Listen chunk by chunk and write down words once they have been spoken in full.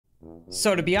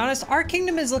So to be honest, our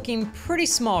kingdom is looking pretty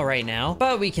small right now,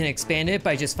 but we can expand it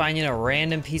by just finding a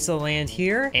random piece of land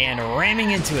here and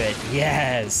ramming into it.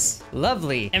 Yes,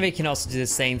 lovely. And we can also do the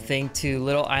same thing to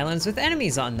little islands with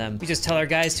enemies on them. We just tell our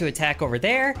guys to attack over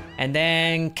there and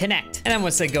then connect. And then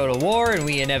once they go to war and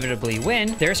we inevitably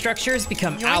win, their structures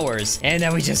become ours. And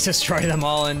then we just destroy them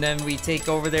all and then we take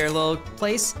over their little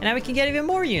place. And now we can get even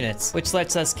more units, which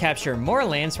lets us capture more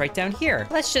lands right down here.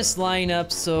 Let's just line up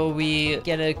so we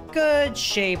get a good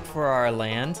shape for our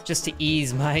land, just to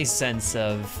ease my sense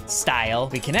of style.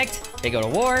 We connect, they go to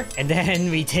war, and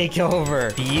then we take over.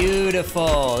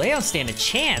 Beautiful. They don't stand a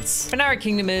chance. But now our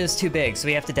kingdom is too big, so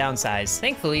we have to downsize.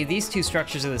 Thankfully, these two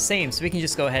structures are the same, so we can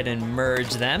just go ahead and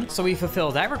merge them. So we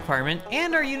fulfill that requirement,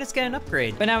 and our units get an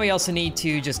upgrade. But now we also need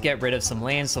to just get rid of some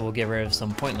land, so we'll get rid of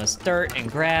some pointless dirt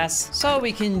and grass, so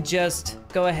we can just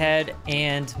go ahead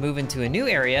and move into a new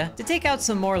area to take out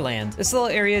some more land. This little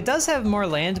area does have more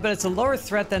land, but it's a lower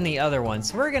threat than the other one.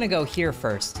 So we're gonna go here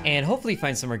first and hopefully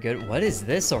find somewhere good. What is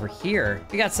this over here?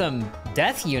 We got some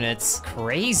death units.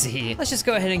 Crazy. Let's just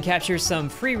go ahead and capture some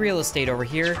free real estate over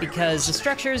here because the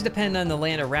structures depend on the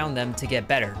land around them to get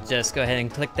better. Just go ahead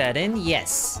and click that in.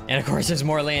 Yes. And of course, there's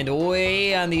more land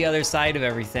way on the other side of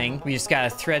everything. We just gotta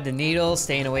thread the needle,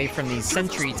 staying away from these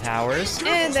sentry towers.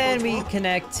 And then we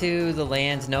connect to the land,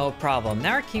 no problem.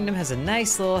 Now our kingdom has a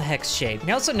nice little hex shape.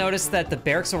 You also notice that the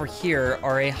barracks over here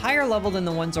are a higher level than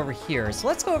the ones over here. So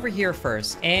let's go over here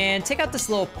first and take out this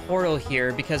little portal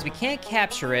here because we can't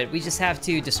capture it. We just have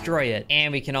to destroy it.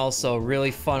 And we can also really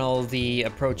funnel the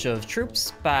approach of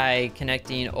troops by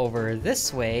connecting over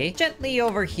this way, gently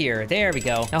over here. There we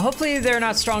go. Now, hopefully they're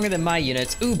not stronger than my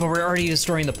units. Ooh, but we're already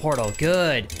destroying the portal.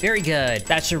 Good, very good.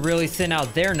 That should really thin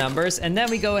out their numbers. And then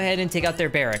we go ahead and take out their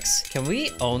barracks. Can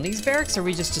we own these barracks or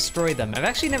we just destroy them? I've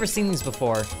actually never seen these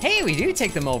before. Hey, we do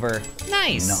take them over.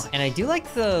 Nice. And I do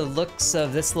like the looks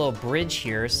of this little bridge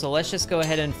here. So let's just go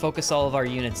ahead and focus all of our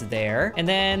units there and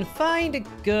then find a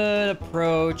good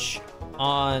approach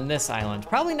on this island,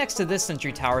 probably next to this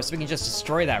sentry tower, so we can just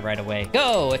destroy that right away.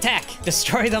 Go, attack,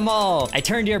 destroy them all. I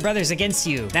turned your brothers against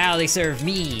you. Now they serve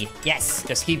me. Yes,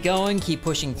 just keep going, keep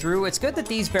pushing through. It's good that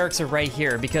these barracks are right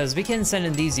here because we can send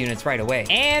in these units right away.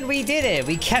 And we did it.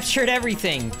 We captured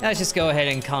everything. Now let's just go ahead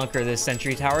and conquer this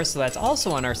sentry tower, so that's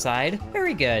also on our side.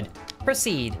 Very good.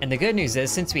 Proceed. And the good news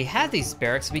is, since we have these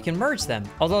barracks, we can merge them.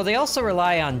 Although they also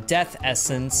rely on death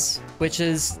essence, which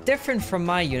is different from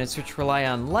my units, which rely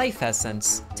on life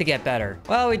essence to get better.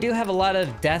 Well, we do have a lot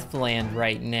of death land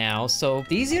right now, so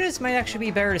these units might actually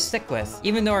be better to stick with.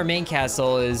 Even though our main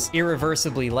castle is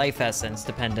irreversibly life essence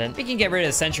dependent, we can get rid of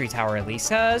the sentry tower at least,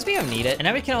 because we don't need it. And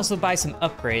now we can also buy some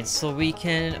upgrades, so we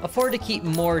can afford to keep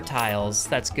more tiles.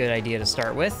 That's a good idea to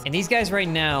start with. And these guys right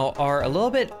now are a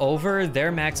little bit over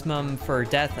their maximum for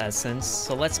death essence,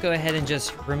 so let's go ahead and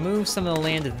just remove some of the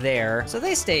land there so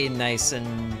they stay nice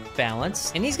and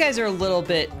balanced. And these guys are a little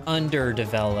bit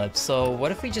underdeveloped, so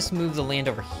what if we just move the land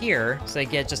over here so they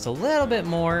get just a little bit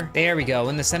more? There we go.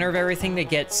 In the center of everything, they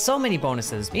get so many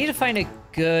bonuses. We need to find a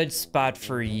good spot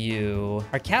for you.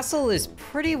 Our castle is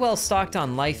pretty well stocked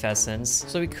on life essence,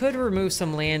 so we could remove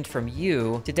some land from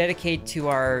you to dedicate to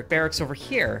our barracks over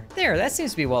here. There, that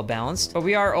seems to be well balanced, but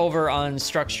we are over on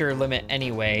structure limit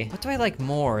anyway. What do I like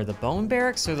more, the bone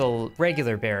barracks or the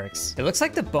regular barracks? It looks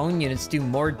like the bone units do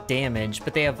more damage,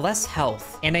 but they have less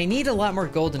health, and I need a lot more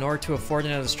gold in order to afford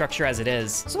another structure as it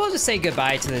is. So we'll just say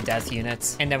goodbye to the death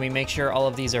units, and then we make sure all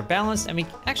of these are balanced, and we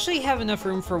actually have enough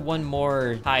room for one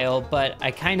more tile, but I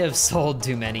kind of sold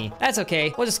too many. That's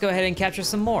okay. We'll just go ahead and capture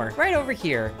some more. Right over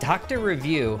here, Dr.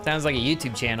 Review. Sounds like a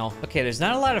YouTube channel. Okay, there's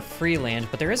not a lot of free land,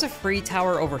 but there is a free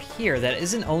tower over here that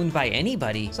isn't owned by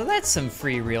anybody. So that's some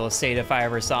free real estate if I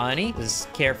ever saw any.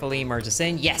 Just carefully merge this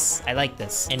in. Yes, I like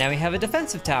this. And now we have a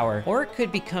defensive tower. Or it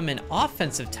could become an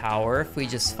offensive tower if we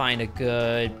just find a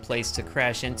good place to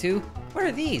crash into. What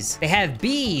are these? They have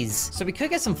bees. So we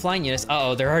could get some flying units.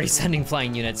 Uh-oh, they're already sending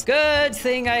flying units. Good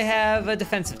thing I have a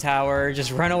defensive tower.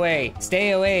 Just run away.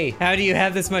 Stay away. How do you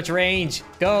have this much range?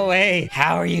 Go away.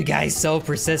 How are you guys so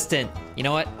persistent? You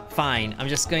know what? Fine, I'm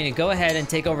just going to go ahead and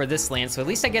take over this land, so at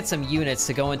least I get some units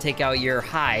to go and take out your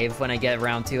hive when I get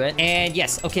around to it. And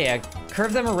yes, okay, I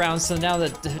curved them around, so now the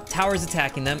tower's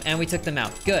attacking them, and we took them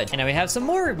out. Good. And now we have some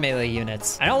more melee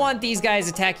units. I don't want these guys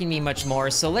attacking me much more,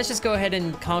 so let's just go ahead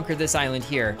and conquer this island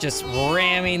here. Just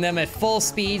ramming them at full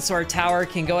speed so our tower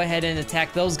can go ahead and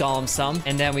attack those golems some.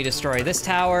 And then we destroy this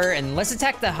tower, and let's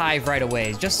attack the hive right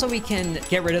away, just so we can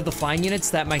get rid of the flying units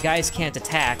that my guys can't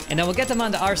attack, and then we'll get them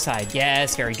onto our side.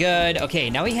 Yes, very good. Okay,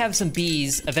 now we have some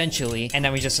bees eventually, and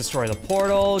then we just destroy the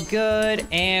portal. Good.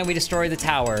 And we destroy the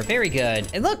tower. Very good.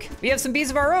 And look, we have have some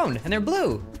bees of our own, and they're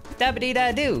blue.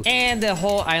 Dabba-dee-da-doo. And the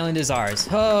whole island is ours.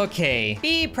 Okay,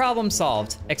 bee problem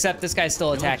solved. Except this guy's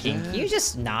still attacking. Can you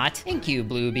just not? Thank you,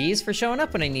 blue bees, for showing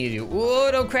up when I needed you.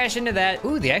 Whoa, don't crash into that.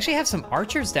 Ooh, they actually have some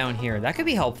archers down here. That could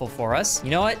be helpful for us.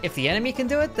 You know what? If the enemy can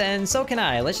do it, then so can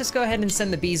I. Let's just go ahead and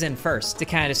send the bees in first to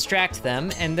kind of distract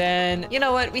them. And then, you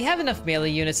know what? We have enough melee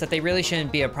units that they really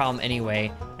shouldn't be a problem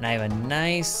anyway. And I have a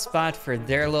nice spot for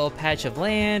their little patch of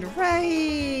land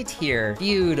right here.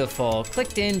 Beautiful.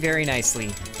 Clicked in very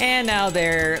nicely. And now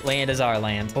their land is our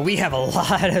land. But we have a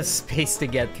lot of space to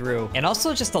get through. And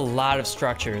also just a lot of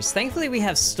structures. Thankfully, we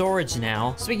have storage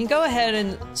now. So we can go ahead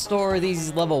and store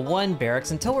these level 1 barracks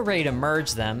until we're ready to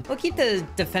merge them. We'll keep the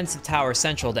defensive tower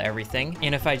central to everything.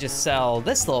 And if I just sell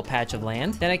this little patch of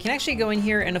land, then I can actually go in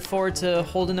here and afford to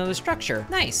hold another structure.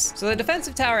 Nice. So the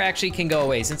defensive tower actually can go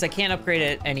away since I can't upgrade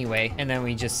it anyway. And then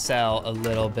we just sell a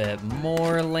little bit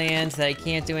more land that I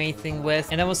can't do anything with.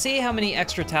 And then we'll see how many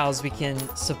extra tiles we can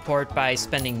support by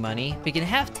spending money. We can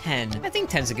have 10. I think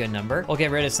 10's a good number. We'll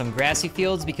get rid of some grassy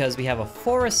fields because we have a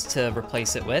forest to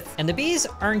replace it with. And the bees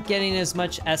aren't getting as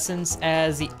much essence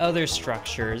as the other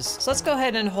structures. So let's go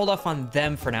ahead and hold off on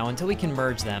them for now until we can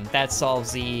merge them. That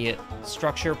solves the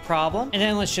structure problem. And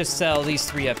then let's just sell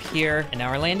these 3 up here. And now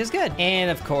our land is good.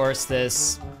 And of course,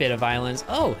 this bit of islands.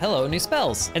 Oh, hello, new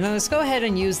spells. And then let's go ahead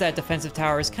and use that defensive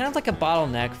tower as kind of like a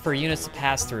bottleneck for units to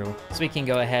pass through. So we can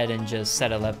go ahead and just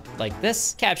set it up like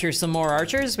this. Capture some more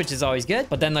archers, which is always good.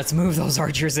 But then let's move those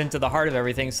archers into the heart of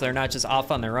everything so they're not just off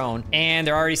on their own. And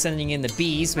they're already sending in the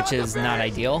bees, which is not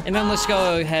ideal. And then let's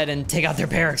go ahead and take out their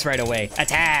barracks right away.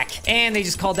 Attack! And they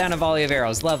just called down a volley of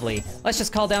arrows. Lovely. Let's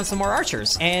just call down some more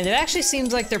archers. And it actually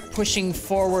seems like they're pushing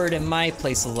forward in my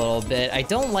place a little bit. I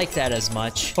don't like that as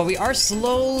much, but we are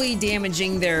slowly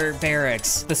damaging their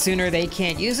barracks. The sooner they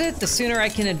can't use it, the sooner I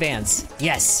can advance.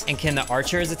 Yes. And can the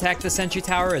archers attack the sentry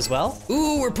tower as well?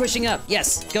 Ooh, we're pushing up.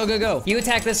 Yes. Go, go, go. You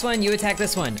attack this one. You attack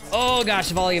this one. Oh gosh,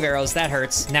 volley of arrows. That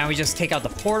hurts. Now we just take out the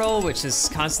portal, which is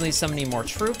constantly summoning more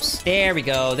troops. There we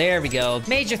go. There we go.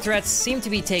 Major threats seem to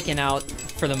be taken out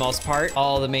for the most part.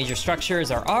 All the major structures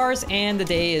are ours, and the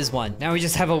day is won. Now we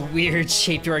just have a weird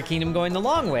shape to our kingdom going the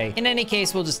long way. In any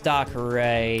case, we'll just dock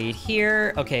right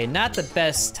here. Okay, not the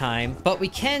best time, but we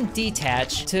can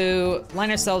detach to line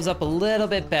ourselves up a little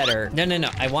bit better. No, no, no.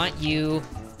 I want you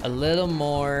a little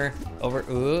more over.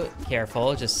 Ooh,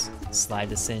 careful. Just slide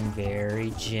this in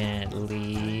very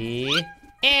gently.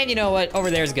 And you know what? Over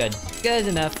there's good. Good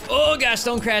enough. Oh gosh,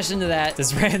 don't crash into that.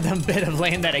 This random bit of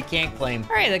land that I can't claim.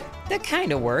 All right, that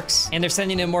kind of works. And they're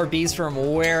sending in more bees from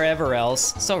wherever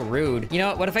else. So rude. You know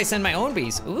what? What if I send my own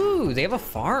bees? Ooh, they have a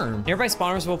farm. Nearby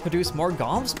spawners will produce more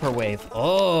golems per wave.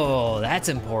 Oh, that's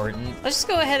important. Let's just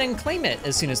go ahead and claim it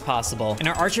as soon as possible. And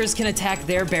our archers can attack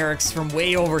their barracks from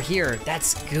way over here.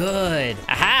 That's good.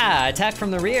 Aha, attack from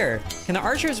the rear. Can the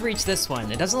archers reach this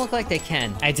one? It doesn't look like they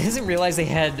can. I didn't realize they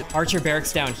had archer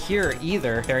barracks down here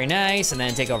either. Very nice. And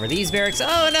then take over these barracks.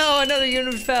 Oh no, another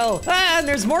unit fell. Ah, and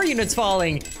there's more units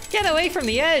falling. Get away from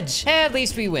the edge. At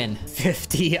least we win.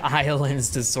 50 islands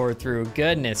to sort through.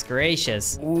 Goodness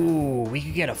gracious. Ooh, we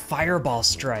could get a fireball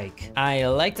strike. I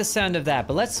like the sound of that,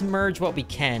 but let's merge what we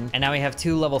can. And now we have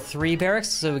 2 level 3 barracks,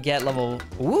 so we get level...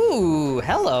 Ooh,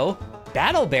 hello.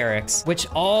 Battle barracks, which,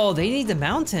 oh, they need the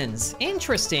mountains.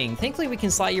 Interesting. Thankfully, we can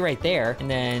slot you right there. And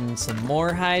then some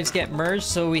more hives get merged,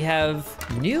 so we have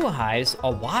new hives,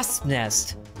 a wasp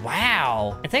nest.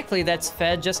 Wow. And thankfully that's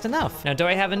fed just enough. Now, do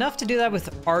I have enough to do that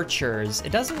with archers?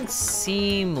 It doesn't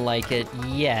seem like it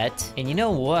yet. And you know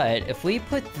what? If we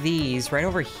put these right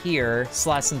over here,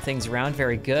 slot some things around,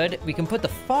 very good. We can put the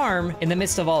farm in the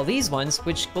midst of all these ones,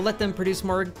 which will let them produce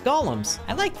more golems.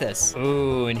 I like this.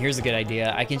 Ooh, and here's a good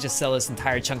idea. I can just sell this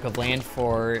entire chunk of land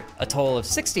for a total of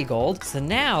 60 gold. So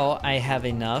now I have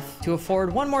enough to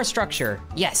afford 1 more structure.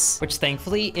 Yes, which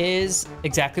thankfully is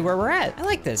exactly where we're at. I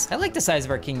like this. I like the size of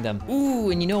our kingdom.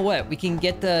 Ooh, and you know what? We can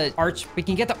get the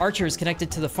archers connected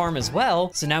to the farm as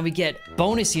well. So now we get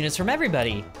bonus units from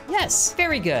everybody. Yes,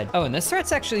 very good. Oh, and this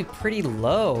threat's actually pretty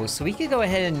low. So we could go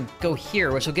ahead and go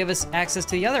here, which will give us access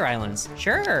to the other islands.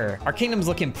 Sure. Our kingdom's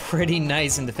looking pretty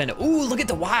nice and defended. Ooh, look at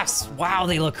the wasps. Wow,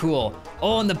 they look cool.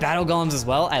 Oh, and the battle golems as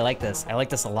well. I like this. I like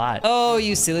this a lot. Oh,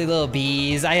 you silly little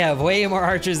bees. I have way more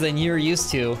archers than you're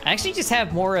used to. I actually just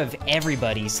have more of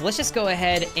everybody. So let's just go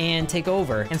ahead and take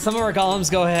over. And some of our golems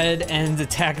go go ahead and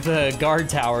attack the guard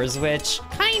towers, which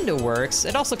kind of works.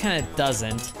 It also kind of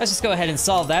doesn't. Let's just go ahead and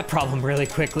solve that problem really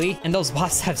quickly. And those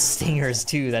bosses have stingers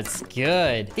too. That's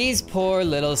good. These poor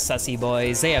little sussy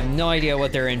boys. They have no idea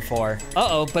what they're in for.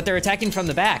 Uh-oh, but they're attacking from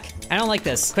the back. I don't like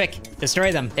this. Quick,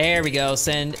 destroy them. There we go.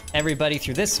 Send everybody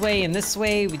through this way and this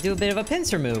way. We do a bit of a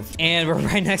pincer move. And we're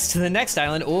right next to the next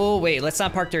island. Oh, wait, let's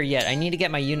not park there yet. I need to get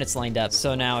my units lined up.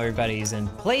 So now everybody's in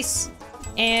place.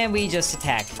 And we just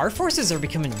attack. Our forces are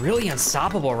becoming really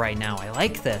unstoppable right now. I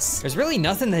like this. There's really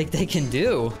nothing that they can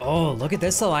do. Oh, look at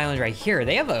this little island right here.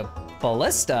 They have a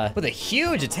ballista with a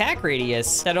huge attack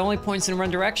radius that only points in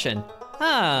one direction.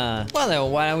 Huh. Well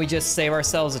then, why don't we just save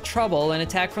ourselves a trouble and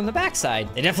attack from the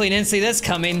backside? They definitely didn't see this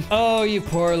coming. Oh, you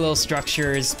poor little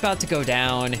structures. About to go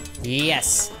down.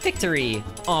 Yes. Victory.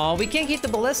 Aw, we can't keep the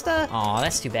ballista? Aw,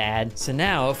 that's too bad. So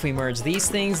now, if we merge these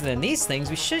things and then these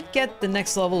things, we should get the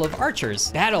next level of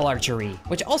archers. Battle archery,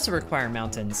 which also require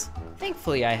mountains.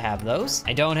 Thankfully, I have those.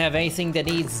 I don't have anything that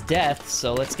needs death,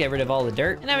 so let's get rid of all the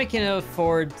dirt. And now we can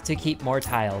afford to keep more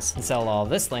tiles and sell all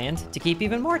this land to keep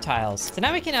even more tiles. So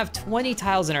now we can have 20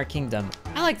 tiles in our kingdom.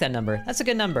 I like that number. That's a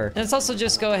good number. And let's also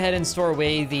just go ahead and store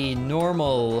away the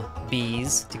normal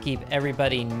bees to keep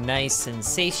everybody nice and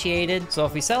satiated. So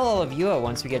if we sell all of you at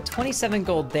once, we get 27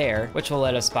 gold there, which will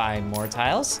let us buy more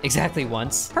tiles. Exactly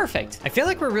once. Perfect. I feel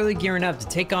like we're really gearing up to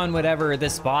take on whatever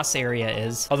this boss area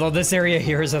is. Although this area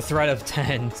here is a threat of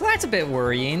 10. So that's a bit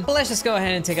worrying. But let's just go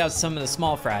ahead and take out some of the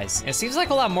small fries. It seems like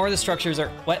a lot more of the structures are...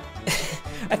 What?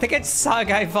 I think I just saw a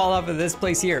guy fall off of this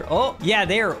place here. Oh, yeah,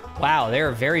 wow,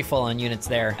 they're very full on units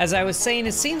there. As I was saying,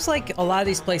 it seems like a lot of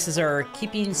these places are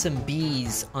keeping some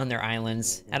bees on their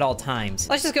islands at all times.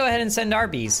 Let's just go ahead and send our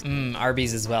bees. Our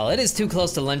bees as well. It is too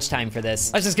close to lunchtime for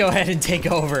this. Let's just go ahead and take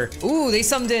over. Ooh, they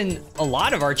summoned in a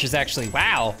lot of archers, actually.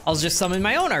 Wow. I'll just summon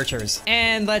my own archers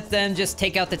and let them just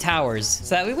take out the towers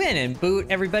so that we win and boot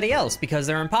everybody else because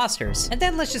they're imposters. And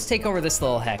then let's just take over this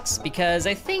little hex because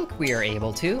I think we are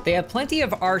able to. They have plenty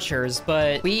of archers,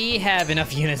 but we have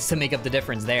enough units to make up the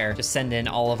difference there. Just send in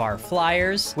all of our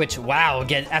flyers, which, wow,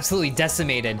 get absolutely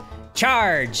decimated.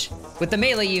 Charge with the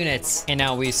melee units. And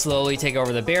now we slowly take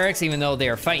over the barracks, even though they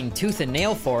are fighting tooth and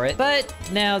nail for it. But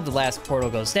now the last portal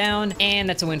goes down, and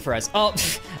that's a win for us. Oh,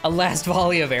 a last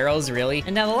volley of arrows, really?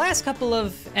 And now the last couple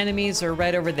of enemies are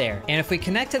right over there. And if we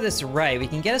connect to this right, we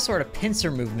can get a sort of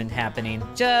pincer movement happening,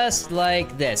 just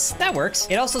like this. That works.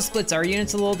 It also splits our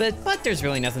units a little bit, but there's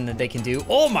really nothing that they can do.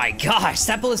 Oh my gosh,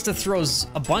 that ballista throws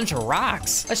a bunch of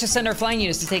rocks. Let's just send our flying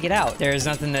units to take it out. There's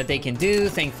nothing that they can do,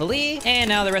 thankfully. And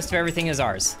now the rest of everything is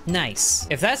ours. Nice.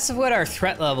 If that's what our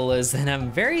threat level is, then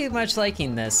I'm very much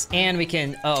liking this. And we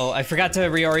can, uh-oh, I forgot to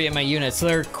reorient my units, so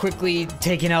they're quickly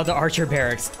taking out the archer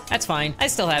barracks. That's fine. I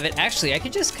still have it. Actually, I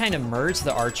could just kind of merge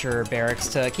the archer barracks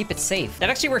to keep it safe. That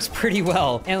actually works pretty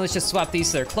well. And let's just swap these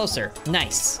so they're closer.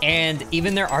 Nice. And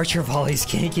even their archer volleys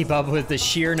can't keep up with the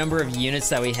sheer number of units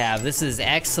that we have. This is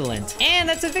excellent. And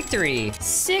that's a victory.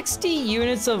 60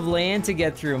 units of land to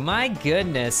get through. My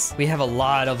goodness. We have a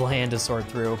lot of land to sort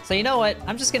through. So you know what?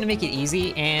 I'm just gonna make it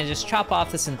easy and just chop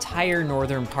off this entire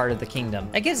northern part of the kingdom.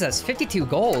 That gives us 52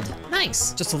 gold.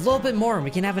 Nice. Just a little bit more and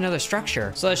we can have another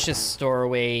structure. So let's just store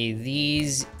away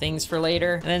these things for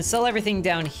later and then sell everything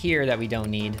down here that we don't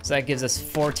need. So that gives us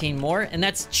 14 more and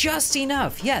that's just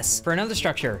enough. Yes, for another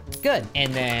structure. Good.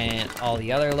 And then all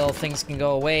the other little things can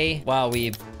go away while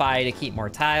we buy to keep more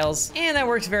tiles. And that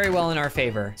works very well in our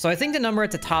favor. So I think the number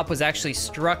at the top was actually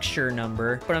structure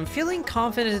number, but I'm feeling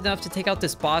confident enough to take out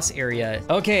this boss area.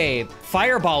 Okay,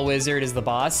 Fireball Wizard is the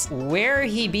boss. Where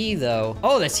he be though?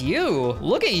 Oh, that's you.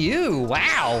 Look at you.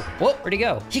 Wow. Whoa, where'd he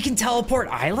go? He can teleport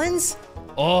islands?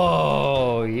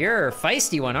 Oh, you're a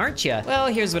feisty one, aren't you? Well,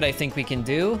 here's what I think we can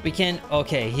do. We can,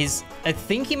 okay, I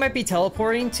think he might be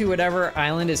teleporting to whatever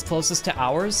island is closest to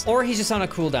ours, or he's just on a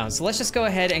cooldown. So let's just go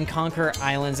ahead and conquer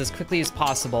islands as quickly as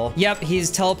possible. Yep,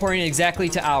 he's teleporting exactly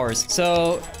to ours.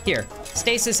 So here,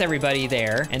 stasis everybody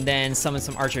there, and then summon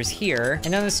some archers here.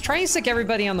 And then let's try and stick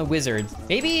everybody on the wizard.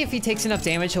 Maybe if he takes enough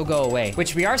damage, he'll go away,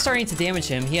 which we are starting to damage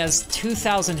him. He has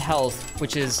 2,000 health,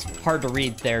 which is hard to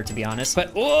read there, to be honest.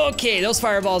 But okay, those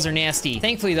fireballs are nasty.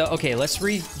 Thankfully though, okay, let's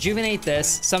rejuvenate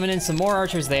this, summon in some more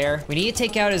archers there. We need to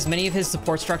take out as many of his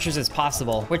support structures as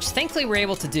possible, which thankfully we're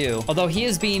able to do, although he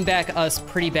is being back us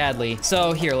pretty badly.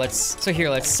 So here, let's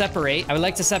separate. I would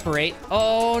like to separate.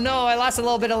 Oh no, I lost a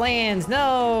little bit of land.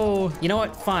 No. You know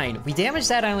what? Fine. We damaged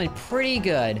that island pretty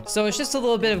good. So it's just a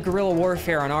little bit of guerrilla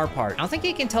warfare on our part. I don't think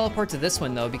he can teleport to this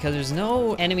one though, because there's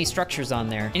no enemy structures on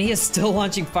there. And he is still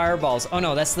launching fireballs. Oh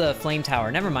no, that's the flame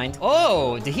tower. Never mind.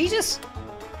 Oh, did he just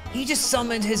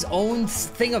summoned his own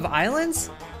thing of islands?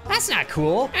 That's not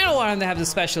cool. I don't want him to have the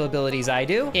special abilities I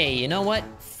do. Hey, you know what?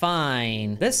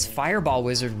 Fine. This fireball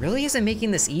wizard really isn't making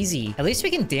this easy. At least we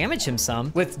can damage him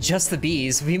some with just the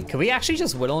bees. Can we actually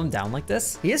just whittle him down like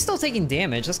this? He is still taking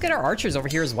damage. Let's get our archers over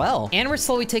here as well. And we're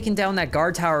slowly taking down that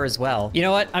guard tower as well. You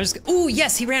know what? I'm just, ooh,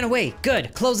 yes, he ran away.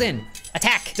 Good, close in.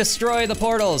 Attack, destroy the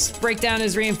portals, break down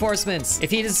his reinforcements.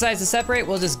 If he decides to separate,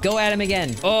 we'll just go at him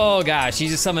again. Oh gosh, he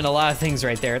just summoned a lot of things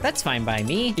right there. That's fine by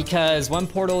me because one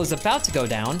portal is about to go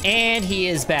down and he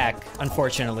is back,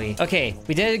 unfortunately. Okay,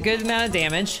 we did a good amount of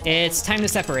damage. It's time to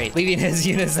separate, leaving his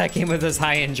units that came with us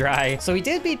high and dry. So we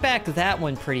did beat back that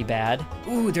one pretty bad.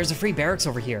 Ooh, there's a free barracks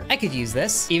over here. I could use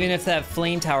this, even if that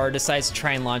flame tower decides to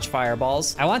try and launch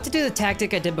fireballs. I want to do the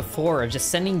tactic I did before of just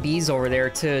sending bees over there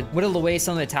to whittle away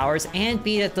some of the towers and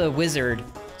beat at the wizard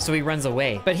so he runs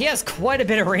away. But he has quite a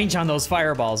bit of range on those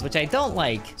fireballs, which I don't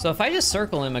like. So if I just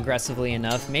circle him aggressively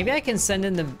enough, maybe I can send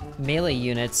in the melee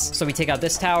units. So we take out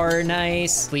this tower,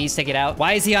 nice. Please take it out.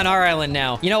 Why is he on our island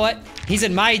now? You know what? He's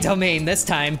in my domain this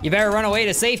time. You better run away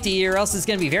to safety or else it's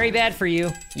gonna be very bad for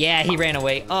you. Yeah, he ran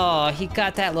away. Oh, he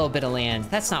got that little bit of land.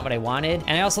 That's not what I wanted.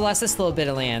 And I also lost this little bit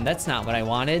of land. That's not what I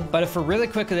wanted. But if we're really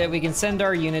quick with it, we can send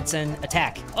our units and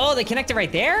attack. Oh, they connected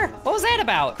right there? What was that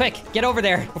about? Quick, get over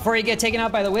there before you get taken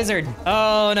out by the wizard.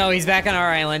 Oh no, he's back on our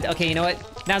island. Okay, you know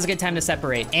what? Now's a good time to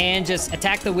separate and just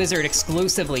attack the wizard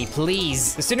exclusively,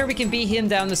 please. The sooner we can beat him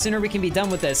down, the sooner we can be done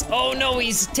with this. Oh no,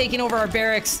 he's taking over our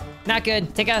barracks. Not good.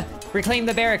 Reclaim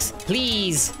the barracks,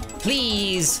 please,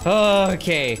 please.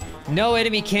 Okay, no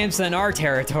enemy camps in our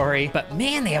territory, but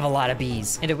man, they have a lot of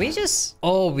bees. And did we just,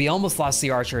 oh, we almost lost the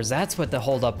archers. That's what the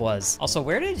holdup was. Also,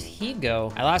 where did he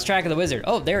go? I lost track of the wizard.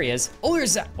 Oh, there he is. Oh,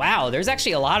 wow, there's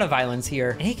actually a lot of islands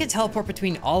here. And he can teleport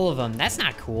between all of them. That's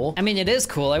not cool. I mean, it is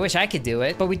cool. I wish I could do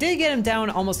it, but we did get him down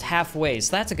almost halfway,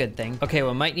 so that's a good thing. Okay,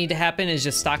 what might need to happen is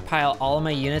just stockpile all of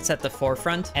my units at the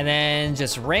forefront and then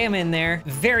just ram in there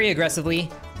very aggressively.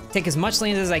 Take as much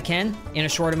land as I can in a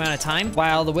short amount of time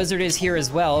while the wizard is here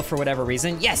as well for whatever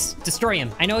reason. Yes, destroy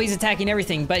him. I know he's attacking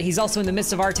everything, but he's also in the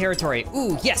midst of our territory.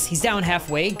 Ooh, yes, he's down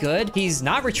halfway, good. He's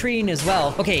not retreating as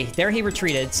well. Okay, there he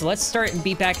retreated. So let's start and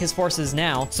beat back his forces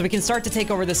now so we can start to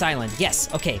take over this island. Yes,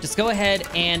 okay, just go ahead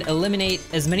and eliminate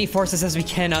as many forces as we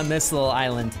can on this little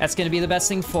island. That's gonna be the best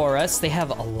thing for us. They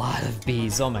have a lot of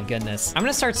bees, oh my goodness. I'm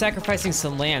gonna start sacrificing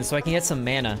some land so I can get some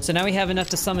mana. So now we have enough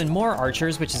to summon more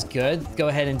archers, which is good. Go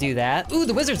ahead and do that. Ooh,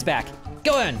 the wizard's back.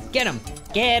 Go in, get him,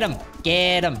 get him,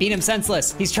 get him. Beat him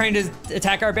senseless. He's trying to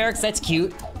attack our barracks, that's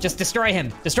cute. Just destroy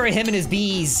him and his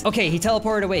bees. Okay, he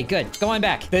teleported away, good. Go on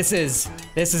back. This is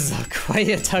quite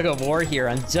a tug of war here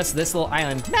on just this little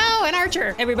island. No, an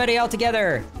archer. Everybody all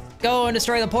together. Go and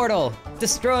destroy the portal.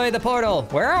 Destroy the portal.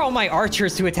 Where are all my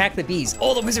archers to attack the bees?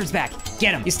 Oh, the wizard's back.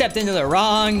 Get him. You stepped into the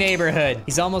wrong neighborhood.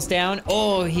 He's almost down.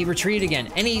 Oh, he retreated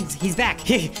again. And he's back.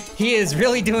 He is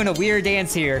really doing a weird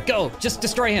dance here. Go, just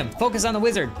destroy him. Focus on the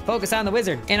wizard. Focus on the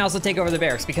wizard. And also take over the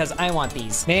barracks because I want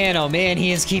these. Man, oh man,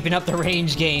 he is keeping up the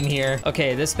range game here.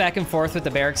 Okay, this back and forth with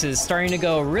the barracks is starting to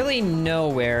go really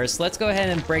nowhere. So let's go ahead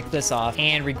and break this off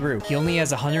and regroup. He only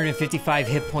has 155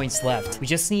 hit points left. We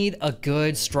just need a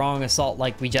good, strong assault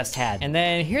like we just had. And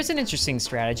then here's an interesting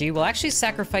strategy. We'll actually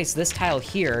sacrifice this tile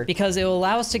here because it will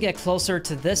allow us to get closer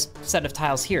to this set of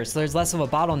tiles here. So there's less of a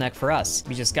bottleneck for us.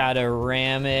 We just gotta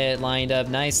ram it lined up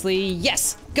nicely.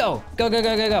 Yes, go, go, go,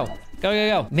 go, go, go. Go,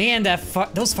 go, go. Man,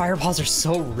 those fireballs are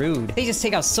so rude. They just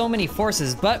take out so many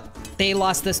forces, but they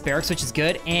lost this barracks, which is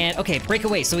good. And okay, break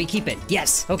away so we keep it.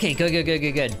 Yes. Okay, good, good, good,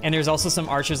 good, good. And there's also some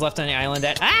archers left on the island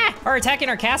that are attacking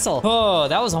our castle. Oh,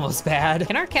 that was almost bad.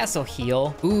 Can our castle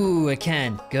heal? Ooh, it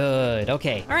can. Good.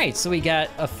 Okay. All right, so we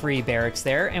got a free barracks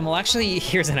there. And we'll actually,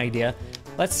 here's an idea.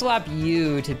 Let's swap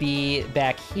you to be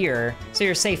back here so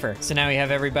you're safer. So now we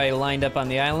have everybody lined up on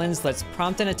the islands. Let's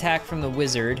prompt an attack from the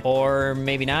wizard, or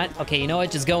maybe not. Okay, you know what?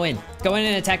 Just go in. Go in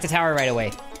and attack the tower right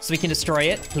away so we can destroy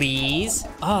it, please.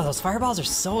 Oh, those fireballs are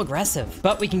so aggressive.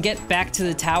 But we can get back to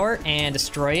the tower and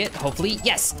destroy it, hopefully.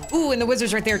 Yes. Ooh, and the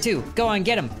wizard's right there too. Go on,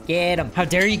 get him. Get him. How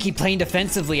dare you keep playing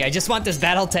defensively? I just want this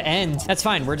battle to end. That's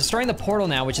fine. We're destroying the portal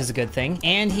now, which is a good thing.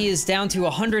 And he is down to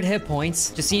 100 hit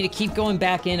points. Just need to keep going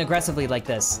back in aggressively like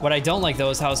this. What I don't like though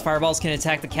is how his fireballs can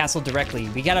attack the castle directly.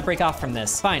 We gotta break off from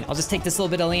this. Fine, I'll just take this little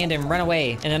bit of land and run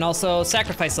away. And then also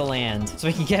sacrifice the land so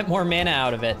we can get more mana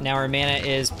out of it. Now our mana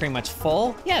is pretty much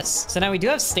full. Yes. So now we do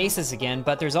have stasis again,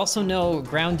 but there's also no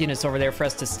ground units over there for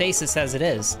us to stasis as it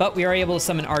is. But we are able to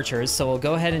summon archers, so we'll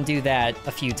go ahead and do that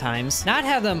a few times. Not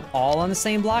have them all on the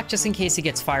same block, just in case he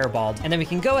gets fireballed. And then we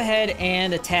can go ahead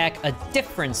and attack a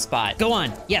different spot. Go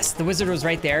on. Yes, the wizard was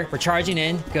right there. We're charging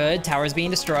in. Good. Tower's being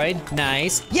destroyed.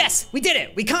 Nice. Yes, we did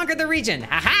it. We conquered the region.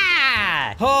 Aha!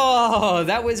 Oh,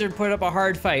 that wizard put up a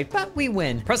hard fight, but we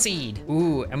win. Proceed.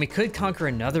 Ooh, and we could conquer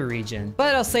another region,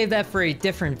 but I'll save that for a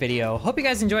different video. Hope you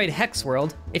guys enjoyed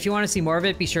Hexworld. If you want to see more of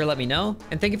it, be sure to let me know,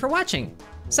 and thank you for watching.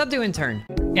 Sub to Intern.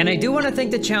 And I do want to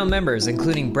thank the channel members,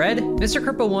 including Bread, Mr.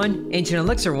 Cripple 1, Ancient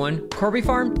Elixir 1, Corby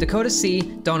Farm, Dakota C,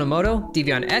 Donamoto,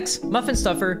 Devion X, Muffin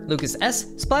Stuffer, Lucas S,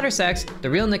 Splatter Sacks, The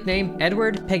Real Nickname,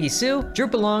 Edward, Peggy Sue, Drew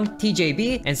Belong,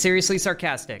 TJB, and Seriously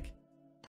Sarcastic.